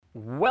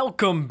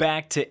Welcome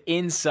back to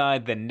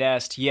Inside the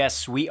Nest.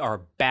 Yes, we are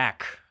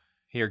back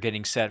here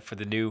getting set for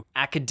the new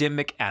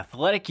academic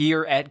athletic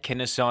year at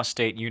Kennesaw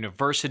State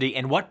University.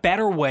 And what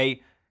better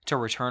way to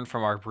return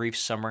from our brief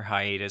summer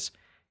hiatus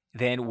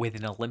than with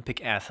an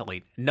Olympic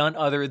athlete? None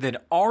other than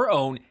our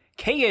own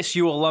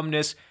KSU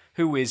alumnus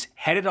who is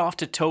headed off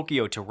to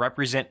Tokyo to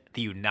represent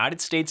the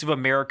United States of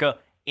America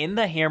in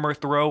the hammer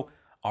throw,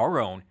 our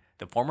own,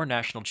 the former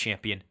national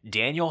champion,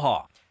 Daniel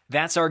Haw.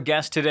 That's our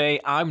guest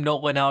today. I'm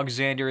Nolan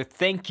Alexander.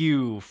 Thank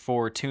you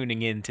for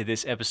tuning in to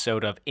this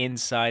episode of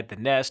Inside the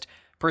Nest,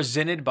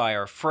 presented by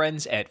our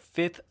friends at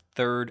Fifth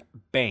Third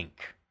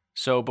Bank.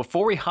 So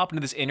before we hop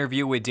into this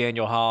interview with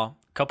Daniel Haw, a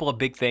couple of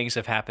big things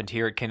have happened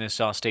here at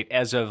Kennesaw State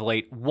as of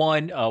late.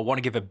 One, I want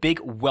to give a big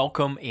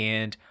welcome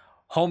and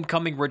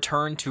homecoming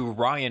return to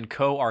Ryan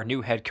Coe, our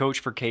new head coach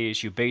for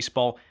KSU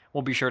baseball.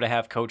 We'll be sure to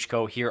have Coach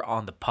Coe here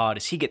on the pod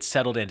as he gets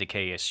settled into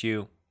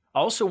KSU. I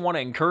also want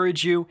to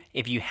encourage you,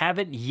 if you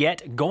haven't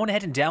yet, go on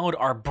ahead and download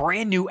our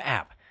brand new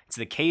app. It's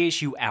the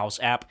KSU Owls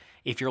app.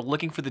 If you're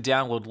looking for the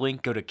download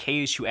link, go to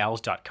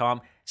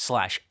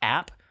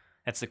ksuowls.com/app.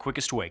 That's the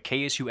quickest way,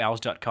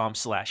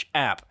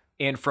 ksuowls.com/app.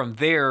 And from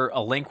there,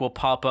 a link will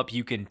pop up.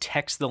 You can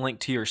text the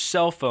link to your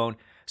cell phone,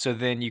 so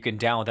then you can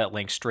download that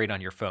link straight on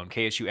your phone,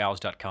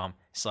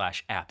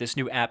 ksuowls.com/app. This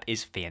new app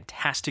is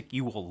fantastic.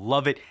 You will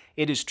love it.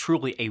 It is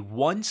truly a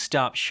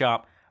one-stop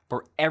shop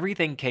for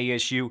everything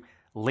KSU,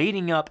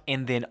 leading up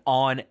and then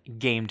on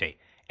game day.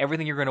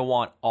 Everything you're going to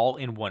want all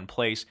in one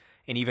place,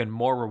 and even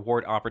more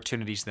reward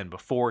opportunities than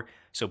before.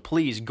 So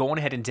please go on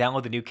ahead and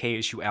download the new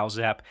KSU Owls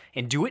app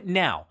and do it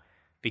now,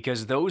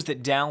 because those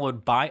that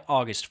download by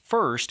August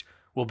 1st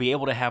will be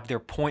able to have their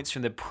points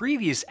from the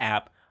previous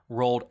app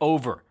rolled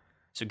over.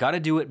 So got to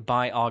do it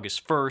by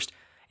August 1st.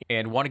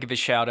 And want to give a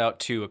shout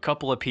out to a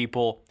couple of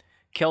people,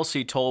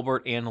 Kelsey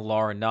Tolbert and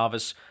Laura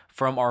Navas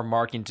from our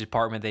marketing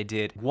department. They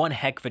did one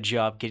heck of a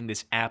job getting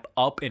this app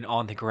up and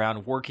on the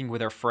ground, working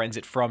with our friends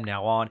at From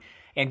Now On.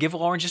 And give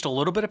Lauren just a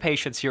little bit of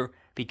patience here,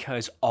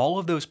 because all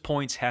of those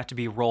points have to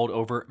be rolled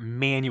over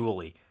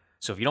manually.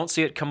 So if you don't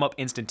see it come up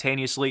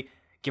instantaneously,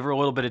 give her a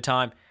little bit of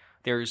time.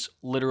 There's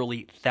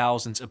literally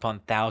thousands upon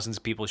thousands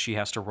of people she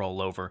has to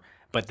roll over.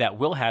 But that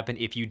will happen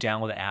if you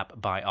download the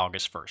app by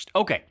August 1st.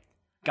 Okay,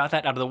 got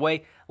that out of the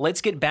way.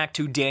 Let's get back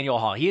to Daniel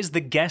Haw. He is the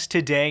guest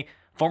today.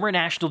 Former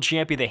national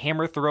champion, the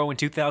hammer throw in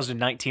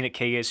 2019 at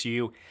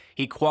KSU.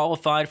 He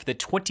qualified for the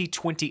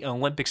 2020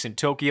 Olympics in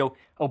Tokyo.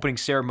 Opening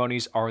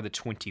ceremonies are the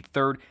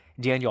 23rd.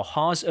 Daniel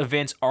Haw's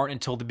events aren't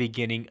until the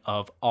beginning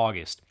of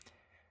August.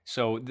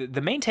 So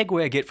the main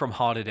takeaway I get from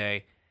Haw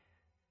today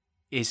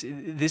is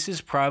this is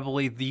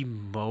probably the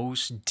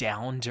most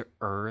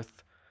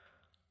down-to-earth,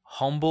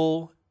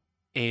 humble,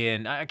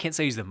 and I can't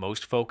say he's the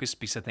most focused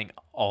because I think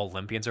all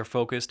Olympians are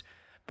focused,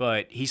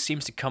 but he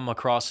seems to come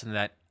across in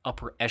that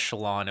upper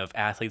echelon of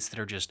athletes that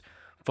are just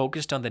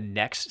focused on the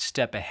next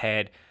step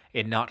ahead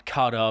and not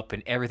caught up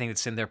in everything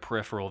that's in their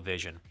peripheral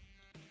vision.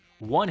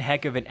 One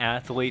heck of an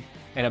athlete,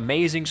 an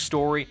amazing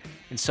story,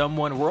 and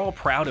someone we're all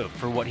proud of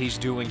for what he's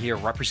doing here,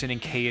 representing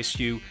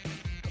KSU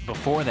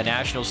before the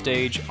national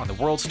stage, on the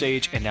world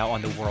stage, and now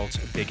on the world's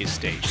biggest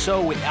stage.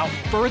 So without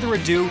further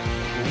ado,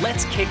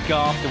 let's kick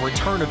off the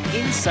return of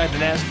Inside the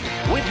Nest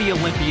with the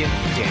Olympian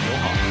Daniel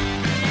Haw.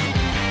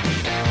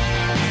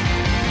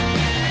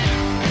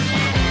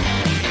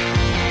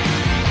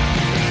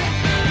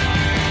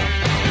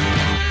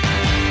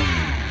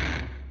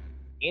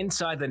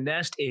 Inside the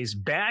Nest is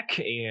back,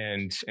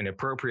 and an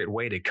appropriate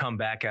way to come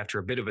back after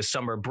a bit of a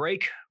summer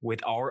break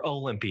with our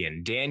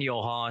Olympian,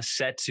 Daniel Haw,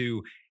 set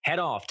to head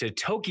off to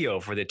Tokyo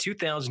for the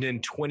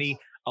 2020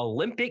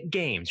 Olympic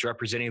Games,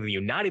 representing the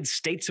United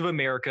States of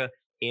America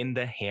in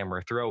the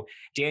hammer throw.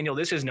 Daniel,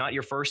 this is not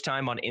your first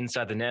time on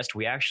Inside the Nest.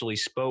 We actually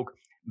spoke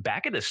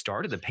back at the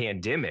start of the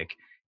pandemic,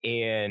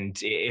 and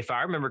if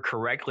I remember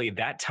correctly,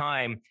 that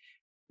time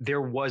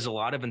there was a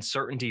lot of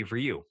uncertainty for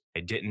you. I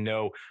didn't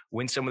know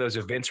when some of those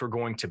events were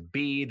going to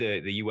be,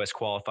 the U.S.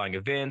 qualifying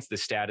events, the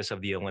status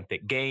of the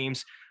Olympic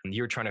Games.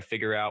 You were trying to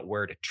figure out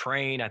where to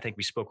train. I think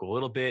we spoke a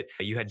little bit.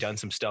 You had done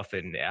some stuff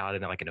out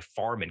in a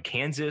farm in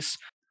Kansas.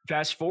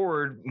 Fast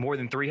forward more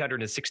than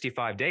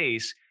 365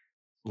 days,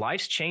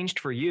 life's changed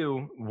for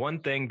you. One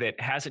thing that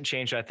hasn't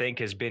changed, I think,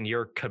 has been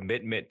your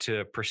commitment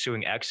to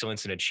pursuing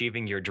excellence and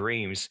achieving your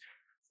dreams.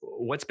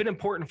 What's been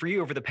important for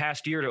you over the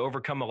past year to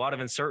overcome a lot of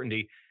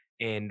uncertainty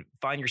and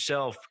find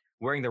yourself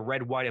wearing the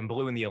red, white, and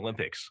blue in the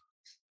Olympics?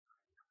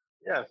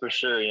 Yeah, for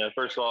sure.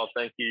 First of all,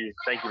 thank you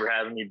for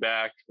having me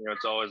back.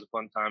 It's always a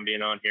fun time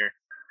being on here.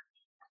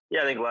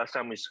 Yeah, I think last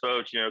time we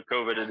spoke,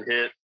 COVID had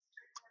hit.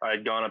 I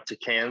had gone up to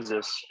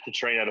Kansas to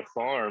train at a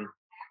farm,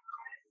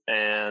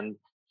 and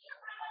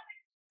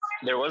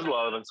there was a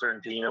lot of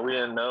uncertainty. We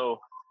didn't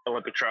know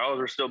Olympic trials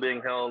were still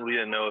being held. We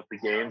didn't know if the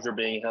games were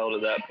being held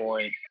at that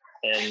point.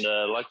 And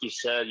like you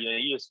said,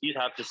 you'd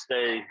have to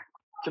stay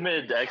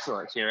committed to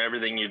excellence,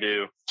 everything you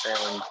do.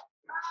 And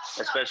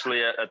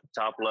especially at the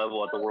top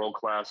level, at the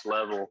world-class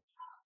level,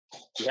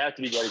 you have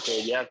to be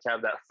dedicated. You have to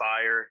have that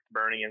fire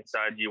burning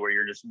inside you where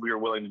you're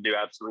willing to do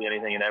absolutely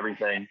anything and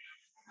everything.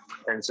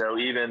 And so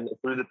even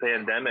through the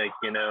pandemic,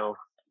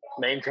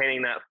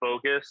 maintaining that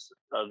focus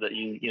of that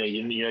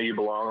you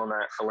belong on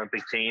that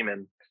Olympic team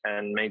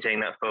and maintaining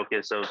that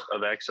focus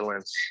of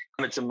excellence.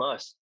 It's a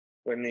must.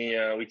 When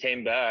we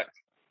came back,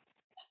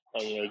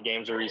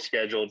 games were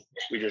rescheduled.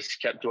 We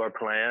just kept to our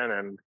plan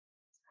and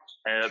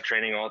ended up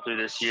training all through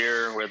this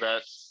year with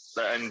that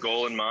end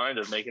goal in mind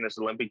of making this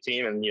Olympic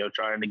team and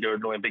trying to go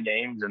to Olympic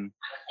Games and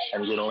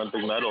get an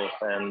Olympic medal.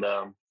 And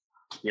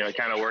it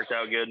kind of worked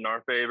out good in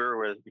our favor.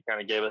 Where it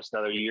kind of gave us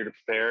another year to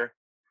prepare.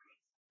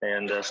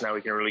 And so now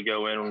we can really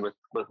go in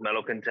with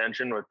medal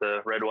contention with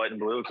the red, white, and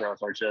blue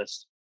across our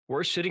chest.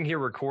 We're sitting here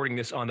recording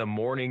this on the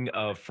morning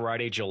of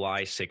Friday,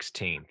 July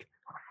 16th.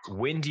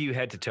 When do you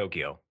head to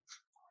Tokyo?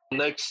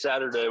 Next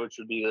Saturday, which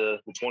would be the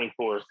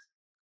 24th.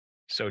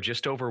 So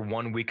just over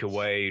 1 week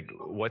away.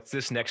 What's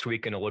this next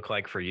week going to look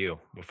like for you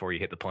before you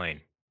hit the plane?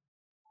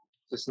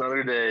 Just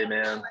another day,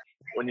 man.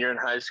 When you're in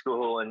high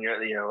school and you're,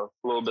 a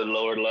little bit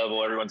lower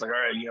level, everyone's like, all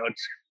right,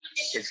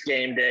 it's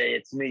game day,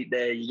 it's meet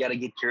day. You got to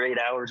get your 8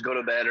 hours, go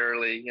to bed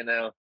early.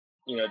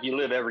 If you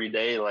live every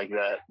day like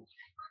that,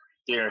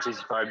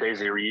 365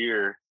 days every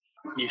year,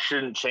 you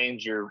shouldn't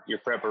change your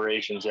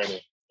preparations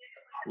any.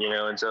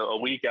 And so a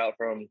week out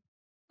from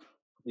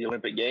the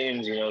Olympic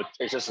Games,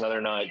 it's just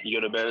another night. You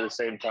go to bed at the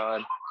same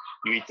time,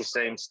 you eat the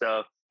same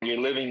stuff. You're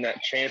living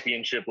that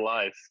championship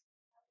life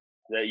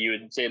that you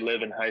would say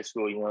live in high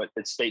school.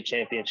 It's state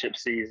championship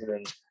season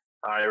and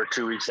we're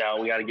 2 weeks out.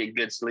 We got to get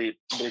good sleep.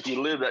 But if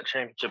you live that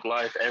championship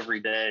life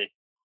every day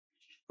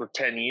for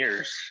 10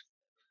 years,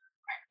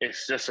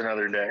 it's just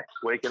another day.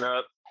 Waking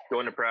up,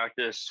 going to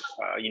practice,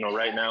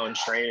 right now in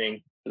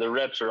training, the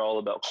reps are all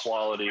about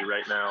quality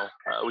right now.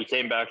 We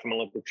came back from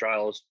Olympic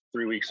trials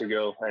 3 weeks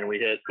ago and we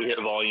hit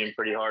volume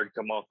pretty hard,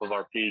 come off of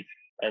our peak.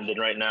 And then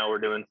right now we're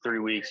doing 3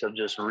 weeks of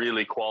just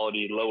really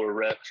quality, lower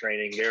rep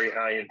training, very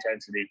high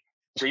intensity.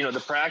 So, the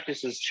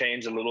practice has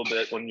changed a little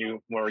bit when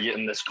we're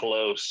getting this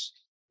close.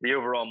 The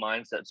overall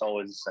mindset's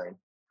always the same.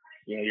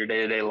 Your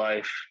day-to-day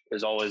life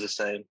is always the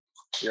same.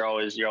 You're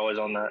always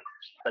on that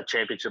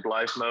championship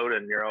life mode,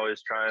 and you're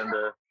always trying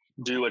to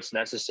do what's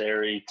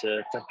necessary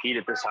to compete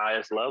at this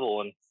highest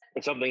level. And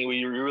it's something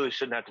we really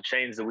shouldn't have to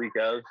change the week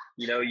of.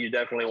 You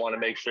definitely want to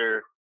make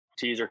sure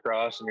T's are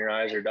crossed and your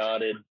I's are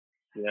dotted.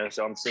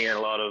 So I'm seeing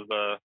a lot of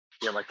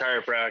my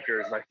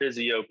chiropractors, my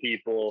physio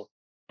people,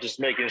 just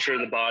making sure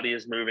the body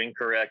is moving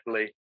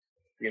correctly.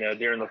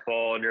 During the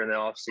fall and during the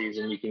off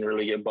season, you can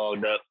really get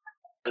bogged up.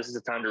 This is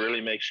the time to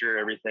really make sure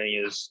everything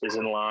is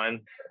in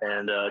line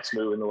and it's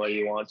moving the way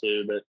you want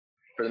to. But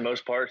for the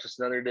most part, it's just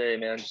another day,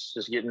 man.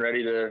 Just getting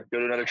ready to go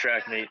to another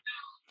track meet.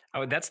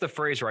 Oh, that's the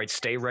phrase, right?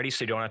 Stay ready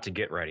so you don't have to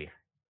get ready.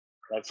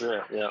 That's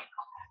it, yeah.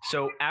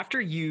 So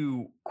after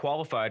you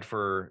qualified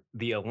for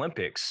the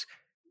Olympics,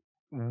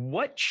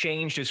 what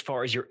changed as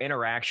far as your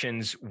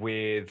interactions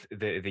with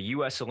the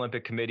U.S.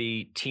 Olympic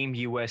Committee, Team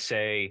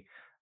USA?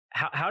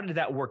 How did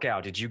that work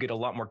out? Did you get a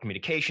lot more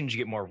communication? Did you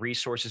get more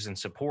resources and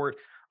support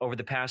over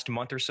the past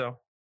month or so?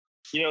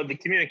 The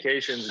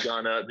communication's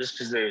gone up just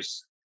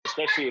because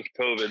especially with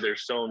COVID,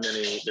 there's so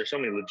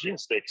many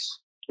logistics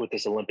with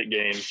this Olympic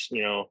Games.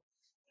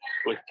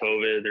 With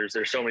COVID,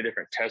 there's so many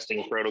different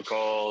testing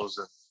protocols.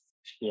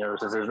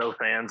 Since there's no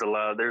fans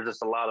allowed,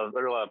 there's a lot of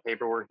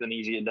paperwork that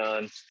needs to get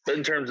done. But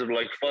in terms of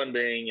like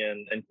funding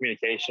and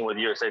communication with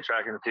USA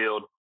Track and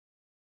Field,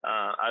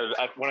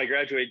 when I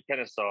graduated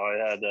Kennesaw,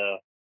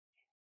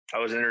 I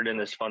was entered in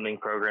this funding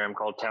program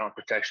called Talent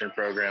Protection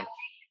Program,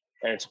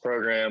 and it's a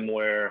program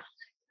where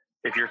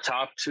if your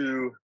top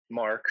two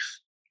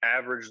marks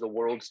average the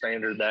world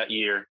standard that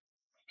year,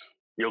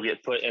 you'll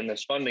get put in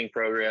this funding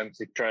program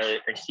to try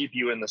and keep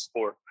you in the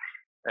sport.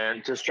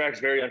 And just track's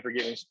a very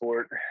unforgiving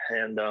sport,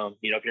 and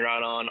if you're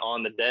not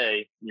on the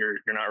day, you're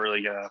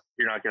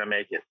not gonna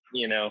make it,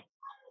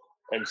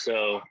 And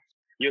so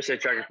USA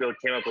Track and Field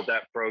came up with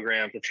that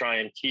program to try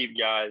and keep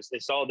guys. They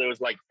saw there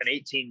was like an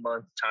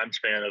 18-month time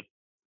span of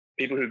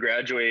people who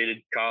graduated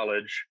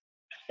college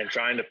and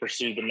trying to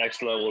pursue the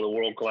next level, the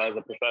world class,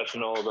 the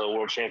professional, the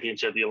world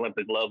championship, the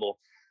Olympic level.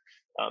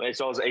 It's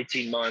always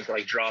 18-month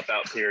like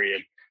dropout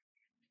period.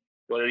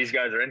 Whether these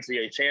guys are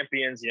NCAA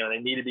champions, they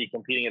need to be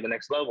competing at the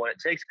next level. And it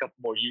takes a couple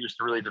more years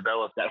to really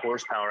develop that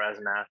horsepower as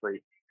an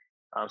athlete.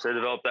 So they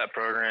developed that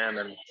program,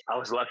 and I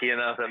was lucky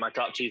enough that my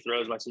top two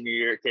throws my senior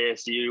year at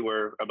KSU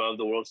were above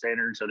the world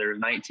standard. So there's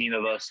 19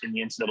 of us in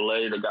the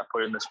NCAA that got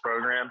put in this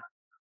program.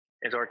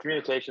 And so our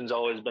communication's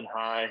always been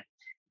high.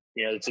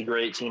 It's a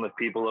great team of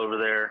people over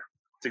there.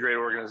 It's a great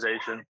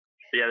organization.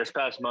 But yeah, this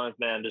past month,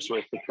 man, just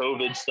with the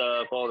COVID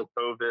stuff, all the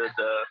COVID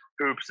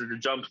hoops to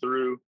jump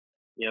through,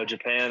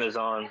 Japan is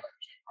on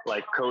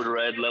like code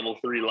red level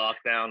 3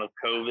 lockdown of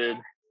COVID.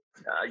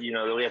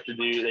 We have to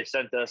do, they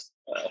sent us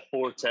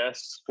 4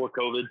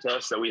 COVID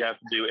tests that we have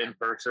to do in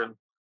person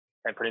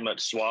and pretty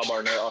much swab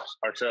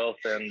ourselves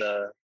and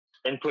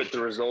input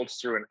the results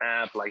through an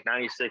app like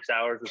 96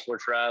 hours before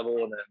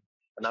travel, and then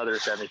another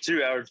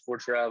 72 hours before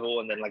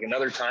travel, and then like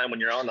another time when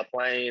you're on the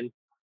plane.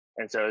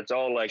 And so it's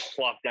all like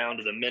clocked down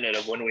to the minute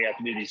of when we have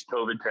to do these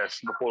COVID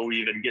tests before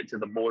we even get to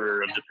the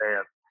border of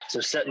Japan. So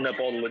setting up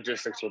all the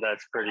logistics with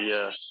that's pretty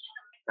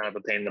kind of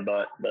a pain in the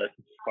butt, but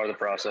part of the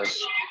process.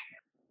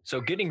 So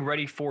getting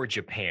ready for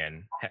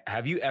Japan,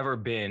 have you ever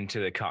been to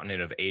the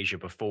continent of Asia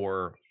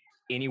before,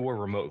 anywhere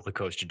remotely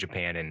close to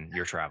Japan in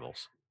your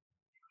travels?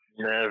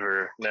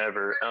 Never.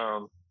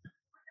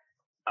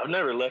 I've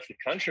never left the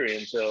country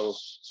until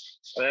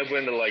I've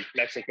been to like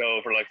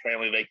Mexico for like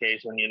family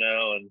vacation,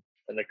 and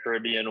the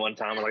Caribbean one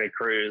time on like a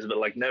cruise, but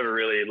like never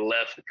really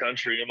left the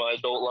country in my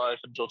adult life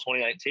until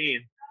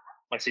 2019.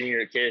 My senior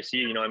year at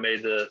KSU, I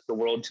made the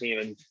world team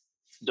in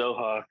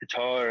Doha,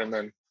 Qatar, and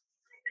then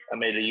I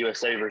made the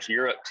USA versus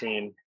Europe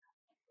team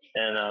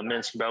in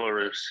Minsk,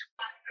 Belarus.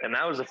 And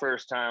that was the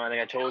first time, I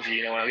think I told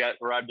you, when I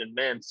arrived in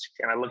Minsk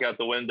and I look out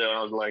the window and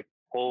I was like,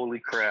 holy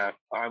crap,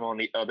 I'm on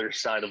the other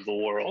side of the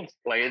world.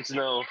 Like it's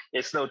no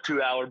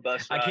 2-hour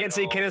bus ride. I can't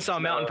see Kennesaw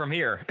Mountain from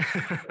here.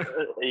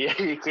 Yeah,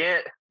 you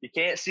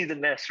can't see the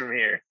nest from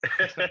here.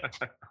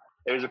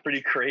 It was a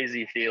pretty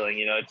crazy feeling.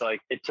 It's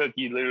like it took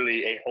you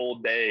literally a whole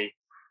day,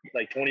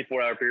 like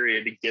 24-hour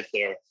period to get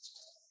there,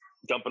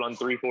 jumping on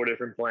 3-4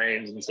 different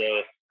planes. And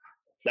so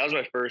that was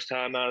my first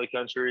time out of the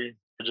country.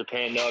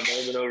 Japan, no, I've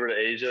never been over to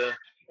Asia.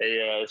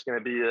 It's going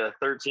to be a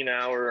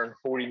 13-hour and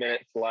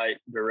 40-minute flight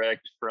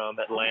direct from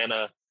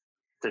Atlanta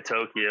to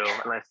Tokyo.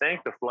 And I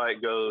think the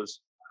flight goes,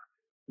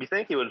 you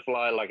think it would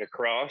fly like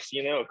across the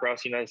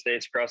United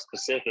States, across the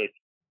Pacific,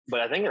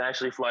 but I think it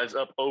actually flies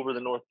up over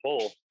the North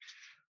Pole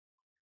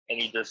and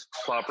you just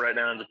plop right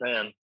down in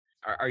Japan.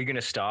 Are you going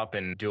to stop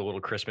and do a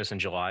little Christmas in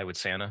July with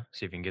Santa?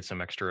 See if you can get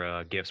some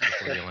extra gifts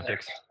before the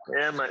Olympics?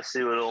 Yeah, I might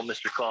see what old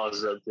Mr. Claus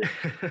is up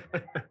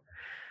to.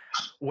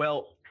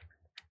 Well,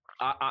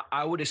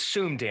 I would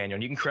assume, Daniel,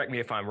 and you can correct me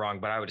if I'm wrong,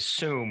 but I would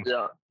assume,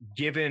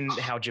 given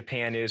how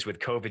Japan is with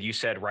COVID, you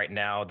said right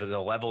now that the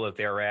level that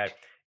they're at,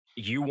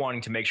 you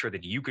wanting to make sure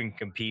that you can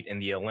compete in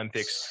the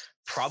Olympics,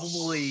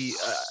 probably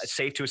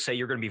safe to say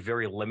you're going to be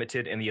very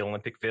limited in the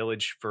Olympic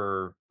Village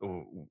for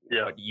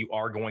what you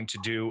are going to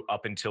do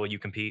up until you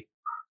compete.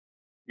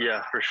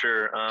 Yeah, for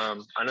sure. I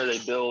know they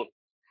built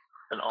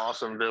an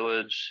awesome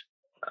village.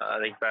 I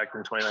think back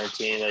in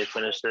 2019, they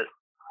finished it.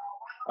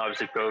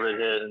 Obviously COVID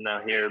hit and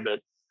now here,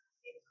 but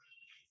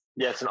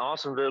yeah, it's an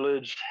awesome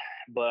village,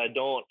 but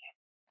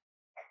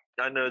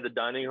I know the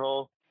dining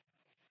hall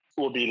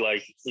will be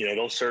like,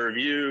 they'll serve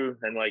you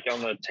and like on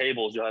the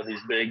tables, you'll have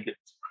these big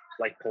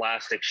like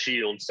plastic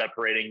shields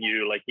separating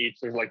you, like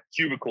there's like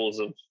cubicles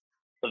of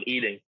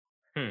eating.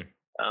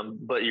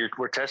 But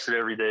we're tested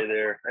every day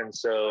there. And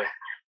so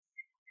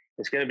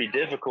it's going to be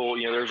difficult.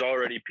 There's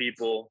already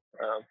people,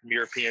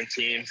 European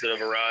teams that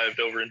have arrived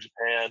over in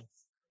Japan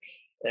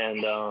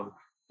and,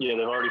 they've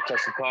already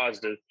tested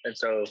positive. And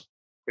so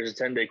there's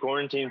a 10-day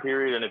quarantine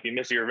period. And if you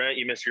miss your event,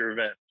 you miss your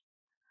event,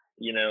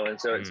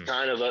 and so it's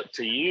kind of up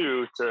to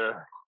you to,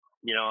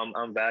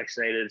 I'm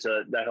vaccinated,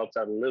 so that helps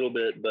out a little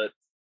bit, but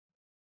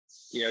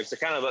it's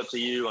kind of up to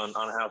you on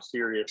how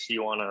serious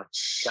you want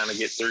to kind of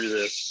get through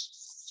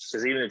this.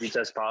 Because even if you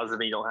test positive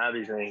and you don't have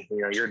anything,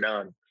 you're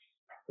done.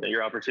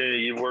 Your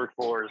opportunity you've worked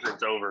for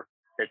it's over.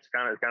 It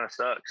kind of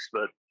sucks,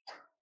 but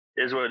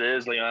it is what it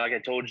is. Like I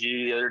told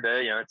you the other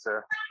day,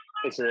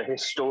 it's a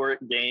historic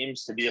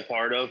games to be a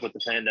part of with the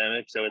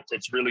pandemic. So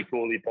it's really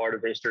cool to be part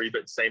of history, but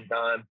at the same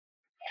time,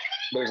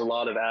 there's a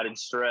lot of added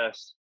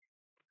stress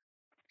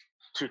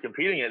to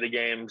competing at the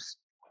games.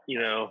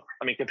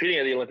 Competing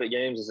at the Olympic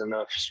Games is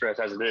enough stress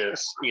as it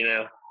is,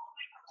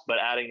 but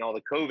adding all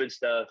the COVID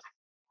stuff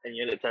and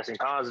you end up testing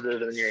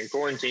positive and then you're in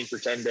quarantine for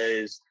 10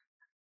 days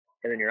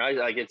and then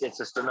it's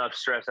just enough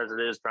stress as it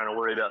is trying to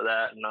worry about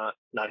that and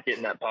not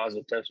getting that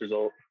positive test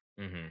result.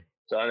 Mm-hmm.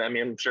 So,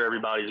 I'm sure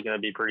everybody's going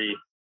to be pretty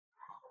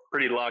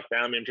locked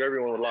down. I'm sure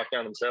everyone would lock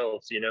down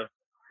themselves,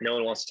 no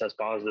one wants to test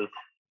positive.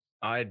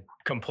 I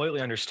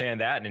completely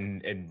understand that.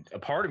 And a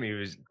part of me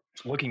was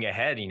looking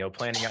ahead,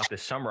 planning out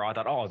this summer. I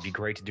thought, it'd be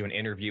great to do an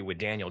interview with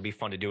Daniel. It'd be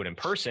fun to do it in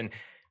person.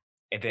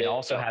 And then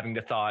also having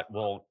the thought,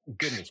 well,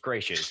 goodness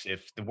gracious,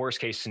 if the worst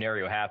case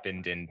scenario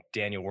happened and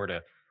Daniel were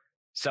to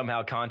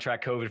somehow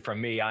contract COVID from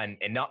me and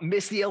not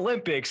miss the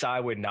Olympics, I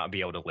would not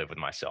be able to live with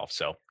myself.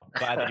 So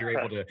glad that you're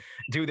able to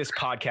do this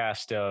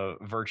podcast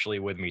virtually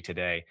with me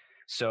today.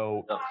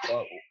 So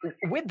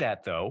with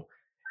that, though,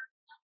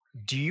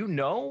 do you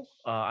know,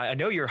 I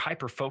know you're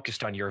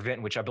hyper-focused on your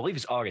event, which I believe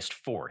is August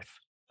 4th,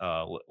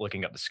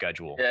 looking up the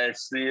schedule. Yeah,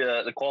 it's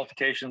the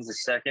qualification's the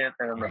second,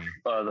 and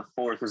the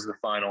 4th is the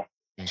final.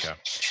 Okay.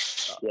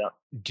 Yeah.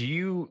 Do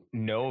you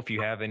know if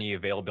you have any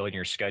availability in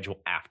your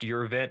schedule after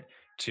your event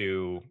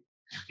to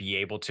be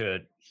able to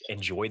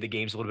enjoy the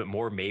games a little bit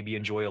more, maybe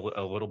enjoy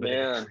a little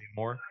bit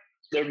more?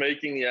 They're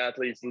making the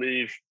athletes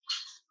leave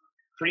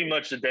pretty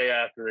much the day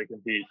after they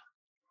compete.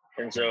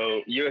 And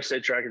so USA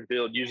Track and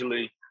Field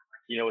usually,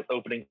 with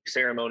opening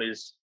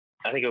ceremonies,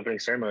 I think opening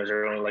ceremonies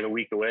are only like a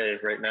week away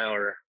right now,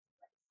 or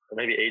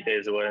maybe 8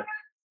 days away.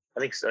 I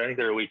think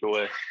they're a week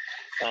away.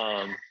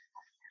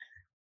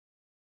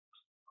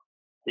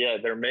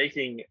 They're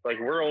making, like,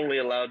 we're only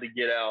allowed to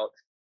get out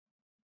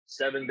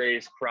 7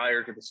 days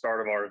prior to the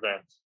start of our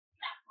event,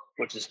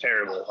 which is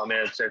terrible.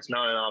 It's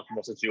not an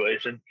optimal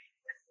situation.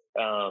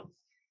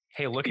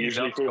 Hey, looking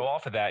Usually up to go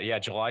off of that, yeah,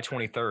 July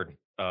 23rd.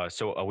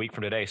 So a week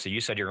from today. So you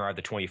said you're going to arrive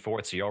the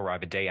 24th, so you'll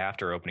arrive a day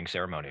after opening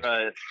ceremonies.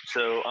 Right.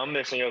 So I'm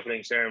missing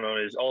opening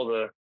ceremonies.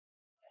 I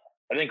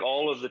think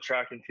all of the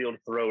track and field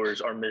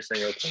throwers are missing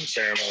opening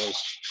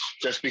ceremonies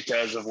just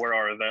because of where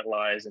our event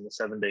lies in the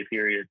 7-day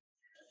period,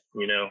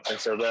 and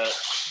so that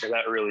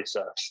really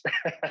sucks.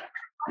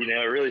 It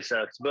really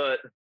sucks. But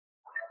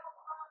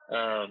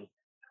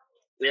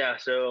yeah,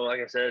 so like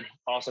I said,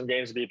 awesome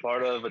games to be a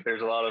part of, but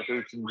there's a lot of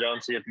hoops and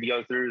jumps you have to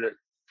go through that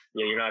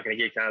you're not going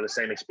to get kind of the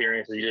same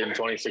experience as you did in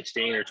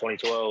 2016 or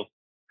 2012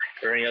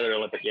 or any other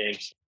Olympic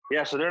games.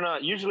 Yeah, so they're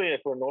not usually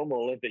for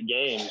normal Olympic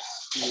games,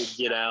 you would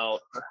get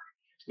out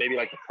maybe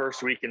like the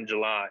first week in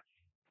July,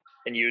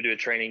 and you would do a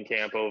training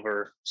camp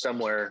over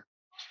somewhere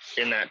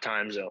in that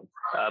time zone.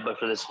 But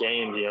for this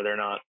game, they're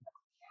not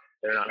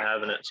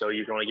having it. So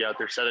you can only get out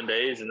there 7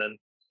 days, and then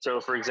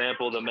so for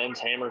example, the men's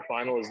hammer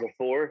final is the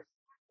 4th.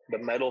 The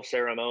medal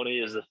ceremony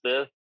is the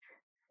 5th.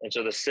 And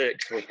so the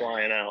 6th, we're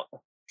flying out.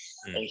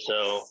 And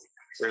so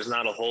there's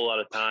not a whole lot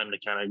of time to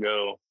kind of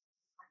go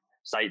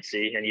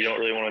sightsee. And you don't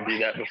really want to do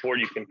that before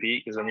you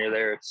compete, because when you're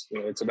there,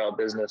 it's about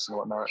business and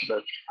whatnot.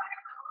 But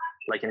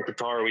like in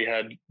Qatar, we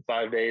had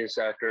 5 days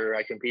after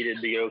I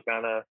competed to go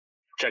kind of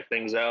check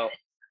things out.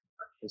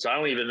 And so I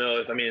don't even know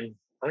if Japan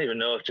is even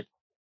going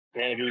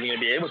to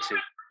be able to,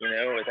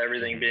 with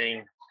everything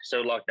being so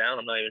locked down.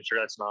 I'm not even sure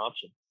that's an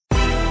option.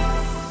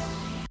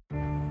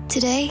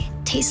 Today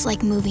tastes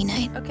like movie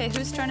night. Okay,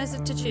 whose turn is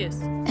it to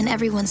choose? And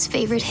everyone's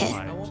favorite hit,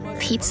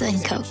 pizza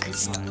and Coke.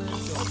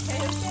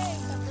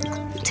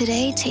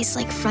 Today tastes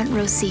like front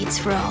row seats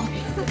for all.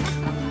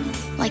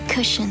 Like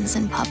cushions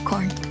and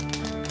popcorn.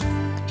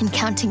 And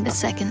counting the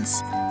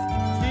seconds.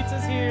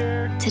 Pizza's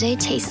here. Today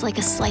tastes like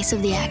a slice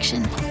of the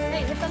action.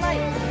 Hey, hit the light.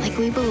 Like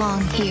we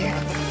belong here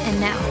and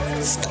now.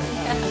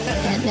 And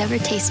it never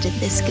tasted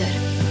this good.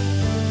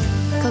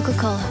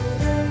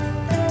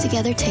 Coca-Cola.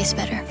 Together tastes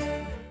better.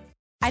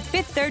 At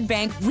Fifth Third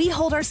Bank, we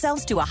hold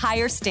ourselves to a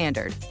higher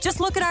standard. Just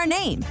look at our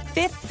name,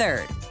 Fifth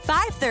Third.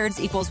 5/3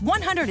 equals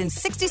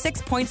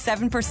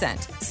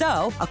 166.7%.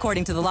 So,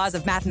 according to the laws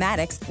of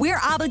mathematics, we're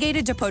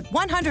obligated to put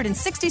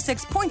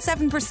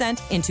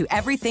 166.7% into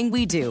everything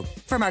we do.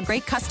 From our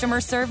great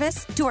customer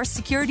service, to our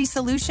security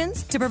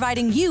solutions, to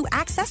providing you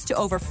access to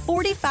over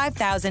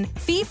 45,000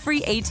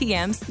 fee-free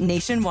ATMs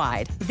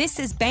nationwide. This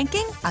is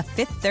banking a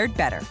Fifth Third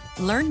better.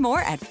 Learn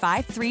more at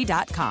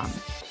 53.com.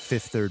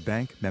 Fifth Third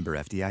Bank, member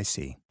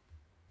FDIC.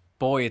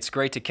 Boy, it's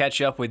great to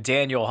catch up with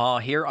Daniel Ha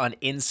here on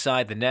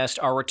Inside the Nest,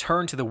 our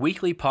return to the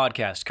weekly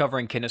podcast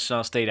covering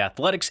Kennesaw State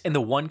athletics and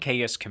the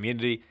 1KS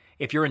community.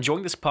 If you're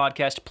enjoying this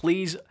podcast,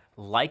 please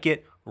like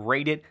it,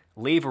 rate it,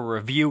 leave a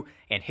review,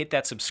 and hit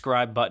that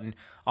subscribe button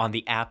on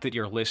the app that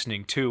you're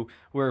listening to.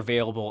 We're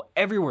available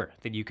everywhere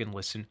that you can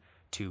listen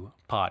to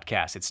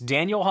podcasts. It's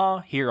Daniel Ha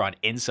here on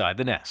Inside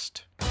the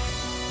Nest.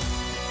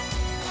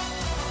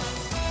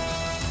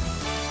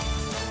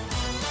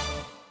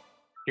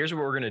 Here's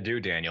what we're going to do,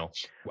 Daniel.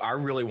 I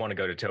really want to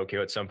go to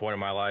Tokyo at some point in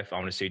my life. I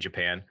want to see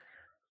Japan.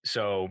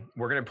 So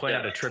we're going to plan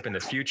out a trip in the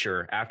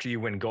future after you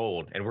win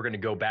gold, and we're going to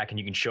go back and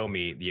you can show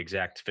me the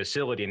exact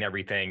facility and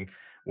everything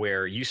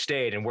where you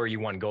stayed and where you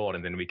won gold,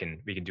 and then we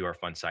can do our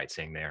fun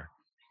sightseeing there.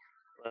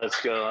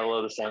 Let's go. I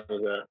love the sound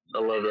of that. I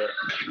love that.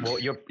 Well,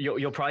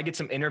 you'll probably get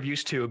some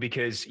interviews too,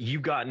 because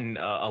you've gotten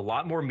a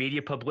lot more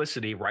media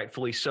publicity,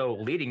 rightfully so,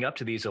 leading up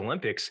to these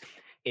Olympics.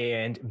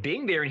 And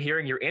being there and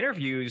hearing your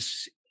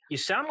interviews, you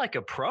sound like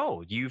a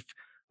pro. You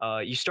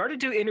started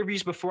to do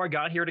interviews before I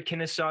got here to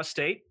Kennesaw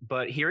State,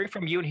 but hearing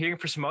from you and hearing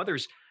from some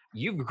others,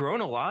 you've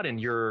grown a lot in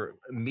your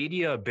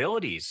media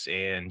abilities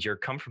and your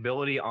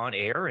comfortability on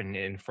air and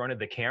in front of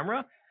the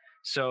camera.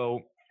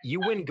 So you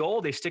win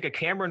gold, they stick a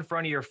camera in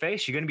front of your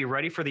face. You going to be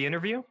ready for the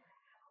interview?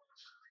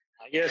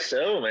 I guess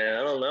so, man.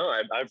 I don't know.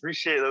 I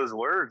appreciate those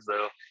words,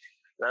 though.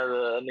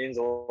 That means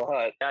a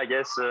lot. I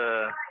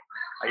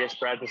guess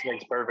practice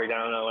makes perfect.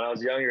 I don't know. When I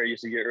was younger, I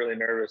used to get really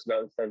nervous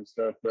about this type of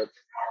stuff, but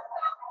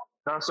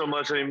not so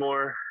much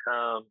anymore.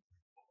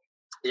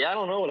 Yeah, I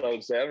don't know what I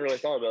would say. I haven't really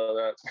thought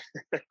about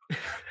that.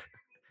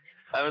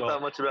 I haven't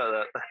thought much about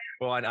that.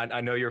 Well,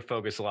 I know your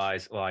focus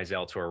lies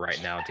elsewhere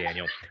right now,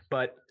 Daniel.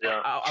 But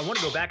yeah. I want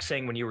to go back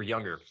saying when you were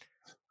younger,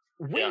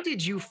 when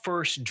did you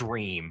first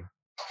dream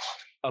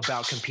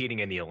about competing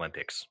in the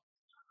Olympics?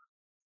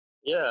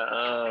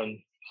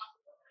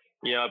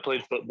 Yeah, I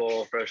played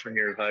football freshman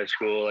year of high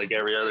school, like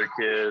every other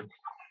kid.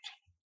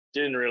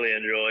 Didn't really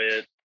enjoy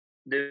it.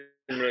 Didn't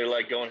really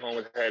like going home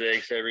with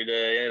headaches every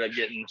day. Ended up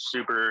getting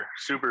super,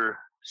 super,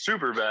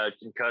 super bad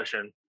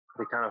concussion.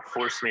 It kind of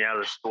forced me out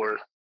of the sport,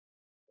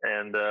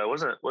 and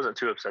wasn't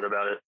too upset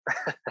about it.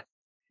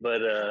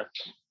 But I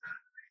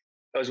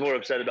was more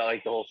upset about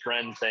like the whole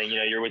friend thing.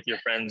 You're with your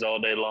friends all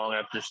day long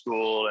after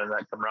school and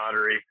that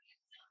camaraderie.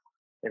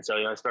 And so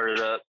I started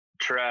up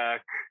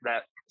track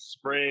that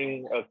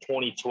spring of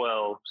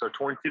 2012. So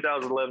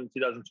 2011,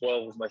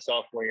 2012 was my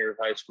sophomore year of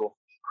high school.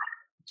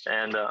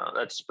 And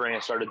that spring I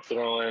started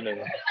throwing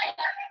and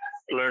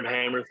learned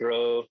hammer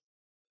throw.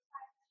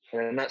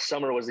 And that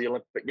summer was the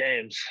Olympic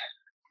Games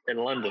in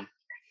London.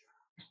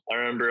 I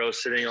remember I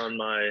was sitting on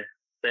my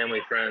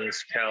family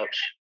friend's couch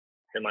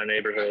in my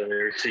neighborhood.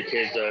 There were two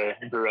kids I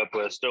grew up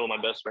with, still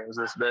my best friends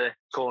this day,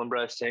 Cole and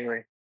Bryce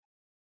Tingley.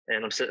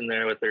 And I'm sitting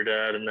there with their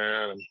dad and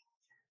them, and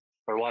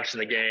we're watching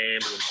the game.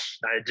 And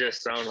I had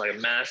just thrown like a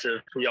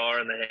massive PR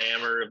in the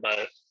hammer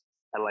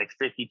at like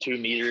 52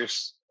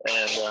 meters.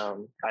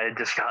 And I had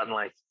just gotten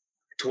like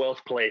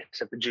 12th place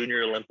at the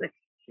Junior Olympic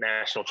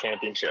National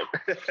Championship.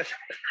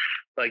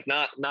 Like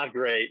not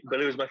great, but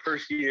it was my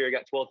first year. I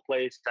got 12th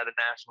place at a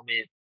national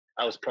meet.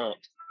 I was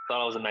pumped.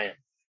 Thought I was a man.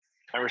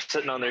 I was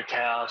sitting on their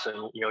couch,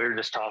 and we were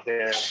just talking.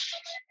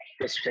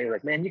 Mr. King was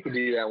like, "Man, you could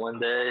do that one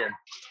day." And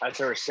I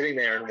remember sitting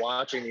there and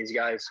watching these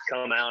guys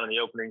come out in the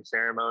opening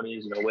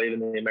ceremonies, waving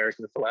the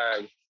American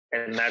flag.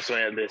 And that's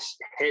when this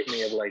hit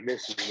me of like,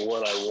 this is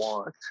what I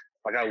want.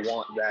 Like, I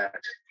want that.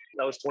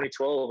 That was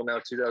 2012, and now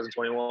it's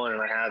 2021,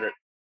 and I have it.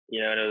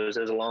 And it was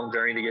a long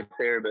journey to get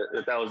there,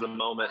 but that was the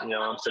moment.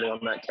 I'm sitting on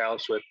that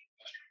couch with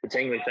the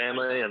Tingley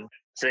family and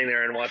sitting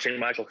there and watching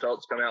Michael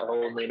Phelps come out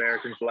holding the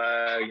American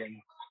flag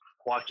and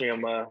watching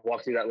him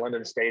walk through that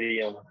London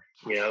stadium.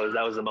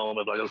 That was the moment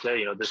of like,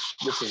 okay,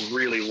 this is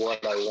really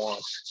what I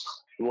want.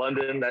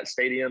 London, that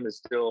stadium is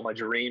still my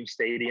dream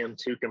stadium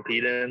to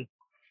compete in.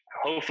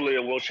 Hopefully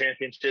a world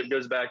championship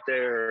goes back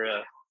there, or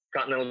a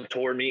continental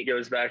tour meet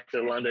goes back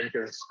to London,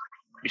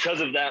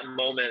 because of that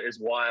moment is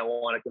why I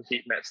want to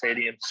compete in that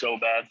stadium so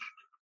bad.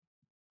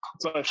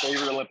 It's my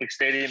favorite Olympic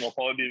stadium. It'll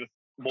probably be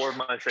more of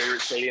my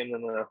favorite stadium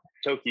than the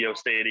Tokyo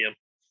Stadium.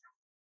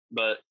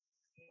 But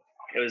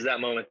it was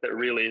that moment that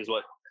really is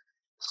what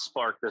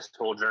sparked this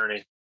whole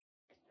journey.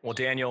 Well,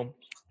 Daniel,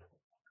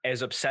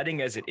 as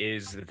upsetting as it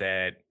is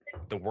that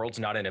the world's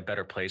not in a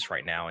better place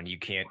right now and you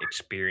can't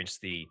experience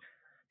the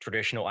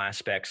traditional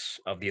aspects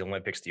of the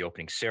Olympics, the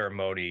opening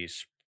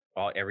ceremonies,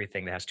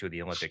 everything that has to do with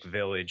the Olympic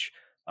Village,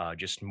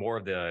 just more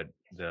of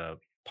the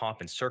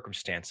pomp and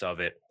circumstance of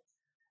it.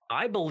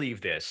 I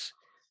believe this,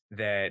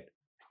 that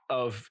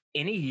of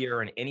any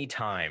year and any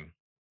time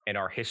in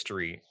our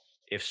history,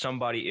 if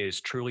somebody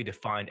is truly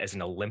defined as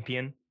an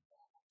Olympian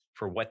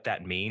for what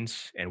that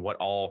means and what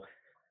all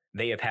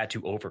they have had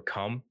to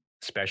overcome,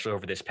 especially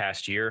over this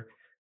past year,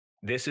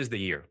 this is the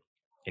year.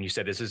 And you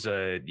said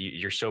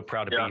you're so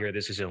proud to be here.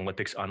 This is an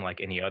Olympics unlike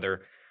any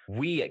other.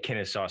 We at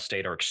Kennesaw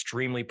State are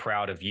extremely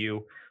proud of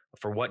you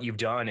for what you've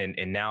done.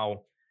 And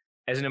now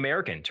as an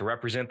American to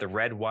represent the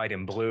red, white,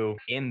 and blue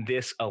in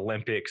this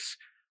Olympics,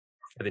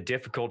 for the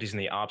difficulties and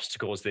the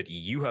obstacles that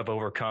you have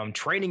overcome,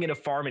 training in a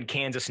farm in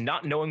Kansas,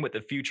 not knowing what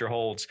the future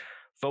holds,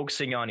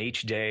 focusing on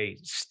each day,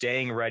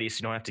 staying ready so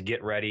you don't have to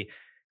get ready.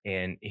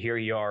 And here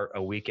you are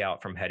a week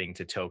out from heading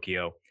to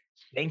Tokyo.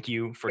 Thank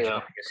you for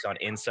joining us on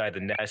Inside the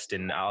Nest.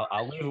 And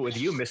I'll leave it with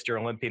you, Mr.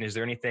 Olympian. Is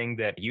there anything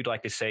that you'd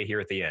like to say here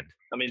at the end?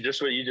 I mean,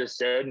 just what you just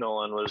said,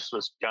 Nolan, was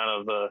kind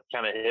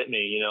of hit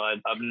me.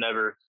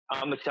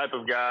 I'm the type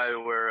of guy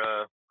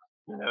where,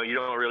 you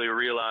don't really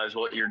realize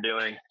what you're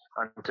doing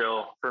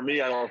until, for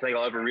me, I don't think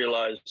I'll ever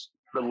realize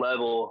the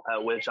level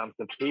at which I'm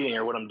competing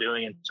or what I'm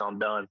doing until I'm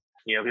done.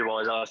 People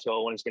always ask,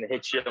 when it's going to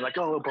hit you. I'm like,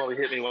 it'll probably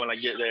hit me when I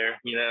get there.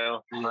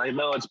 I'm like,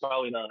 no, it's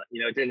probably not.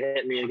 It didn't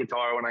hit me in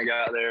guitar when I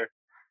got there.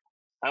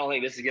 I don't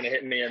think this is going to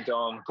hit me until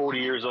I'm 40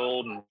 years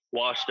old and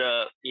washed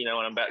up, and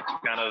I'm back to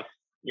kind of,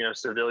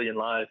 civilian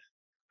life.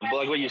 But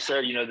like what you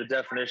said, the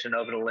definition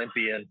of an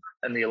Olympian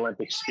and the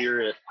Olympic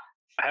spirit,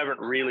 I haven't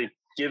really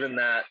given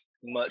that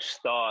much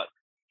thought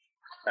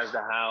as to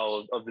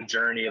how of the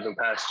journey of the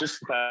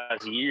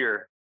past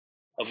year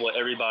of what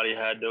everybody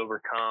had to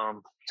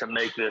overcome to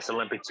make this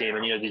Olympic team.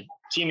 And, the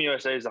Team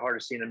USA is the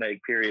hardest team to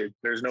make, period.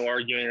 There's no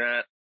arguing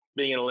that.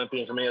 Being an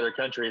Olympian from any other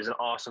country is an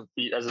awesome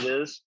feat as it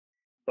is.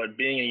 But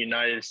being a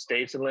United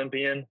States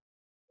Olympian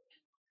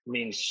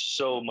means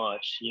so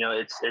much.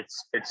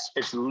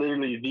 It's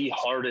literally the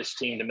hardest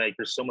team to make.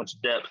 There's so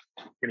much depth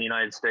in the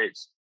United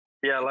States.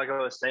 Yeah, like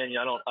I was saying,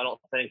 I don't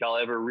think I'll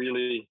ever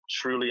really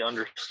truly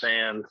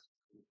understand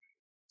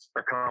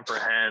or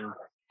comprehend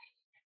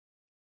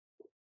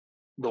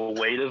the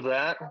weight of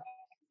that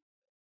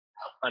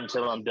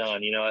until I'm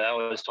done. I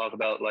always talk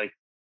about like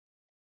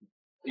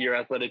your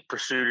athletic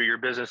pursuit or your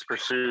business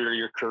pursuit or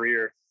your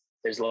career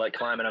is like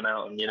climbing a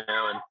mountain,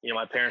 and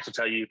my parents will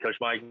tell you, Coach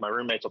Mike, my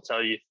roommates will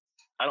tell you,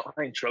 I don't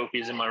hang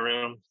trophies in my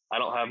room. I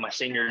don't have my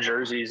senior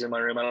jerseys in my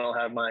room. I don't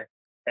have my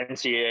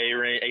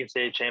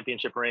NCAA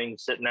championship ring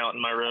sitting out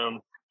in my room.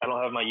 I don't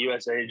have my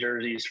USA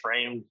jerseys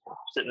framed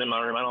sitting in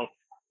my room.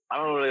 I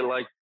don't really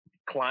like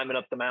climbing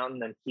up the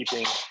mountain and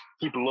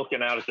keep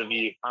looking out at the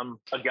view. I'm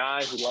a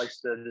guy who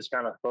likes to just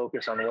kind of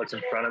focus on what's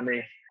in front of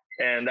me,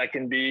 and that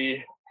can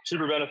be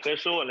super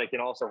beneficial, and it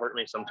can also hurt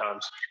me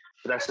sometimes.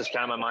 But that's just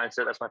kind of my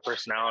mindset. That's my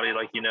personality.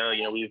 Like,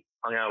 we've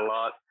hung out a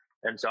lot.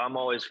 And so I'm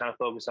always kind of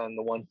focused on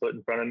the one foot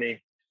in front of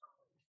me.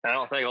 I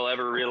don't think I'll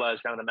ever realize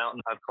kind of the mountain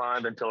I've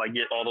climbed until I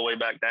get all the way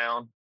back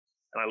down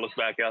and I look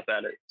back up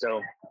at it. So,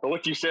 but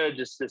what you said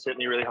just hit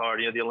me really hard,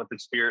 the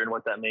Olympic spirit and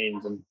what that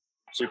means. And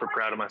super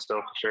proud of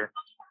myself for sure.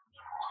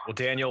 Well,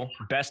 Daniel,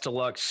 best of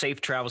luck. Safe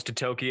travels to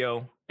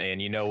Tokyo. And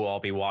we'll all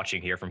be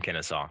watching here from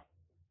Kennesaw.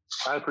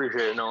 I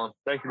appreciate it, Nolan.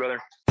 Thank you, brother.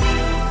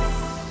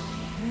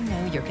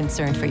 you're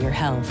concerned for your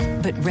health,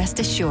 but rest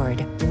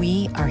assured,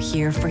 we are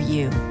here for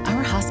you.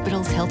 Our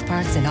hospitals, health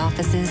parks, and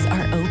offices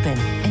are open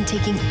and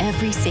taking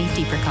every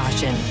safety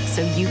precaution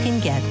so you can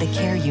get the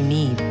care you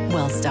need.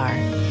 Wellstar,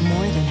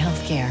 more than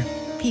healthcare,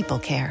 people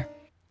care.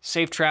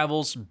 Safe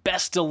travels.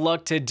 Best of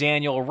luck to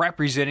Daniel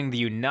representing the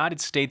United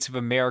States of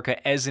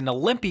America as an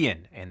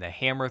Olympian in the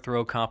hammer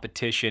throw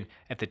competition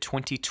at the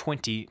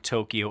 2020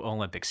 Tokyo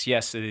Olympics.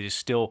 Yes, it is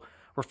still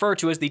referred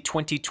to as the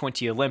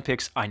 2020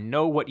 Olympics. I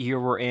know what year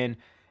we're in.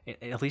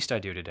 At least I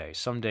do today.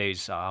 Some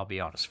days, I'll be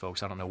honest,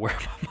 folks, I don't know where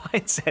my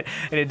mind's at,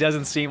 and it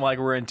doesn't seem like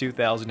we're in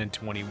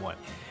 2021.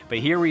 But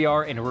here we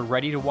are, and we're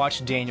ready to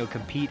watch Daniel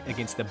compete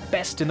against the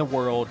best in the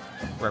world,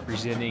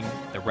 representing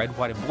the red,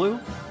 white, and blue,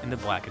 and the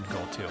black and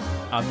gold, too.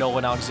 I'm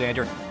Nolan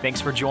Alexander. Thanks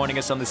for joining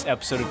us on this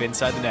episode of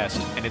Inside the Nest,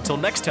 and until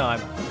next time,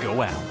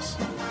 go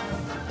Owls.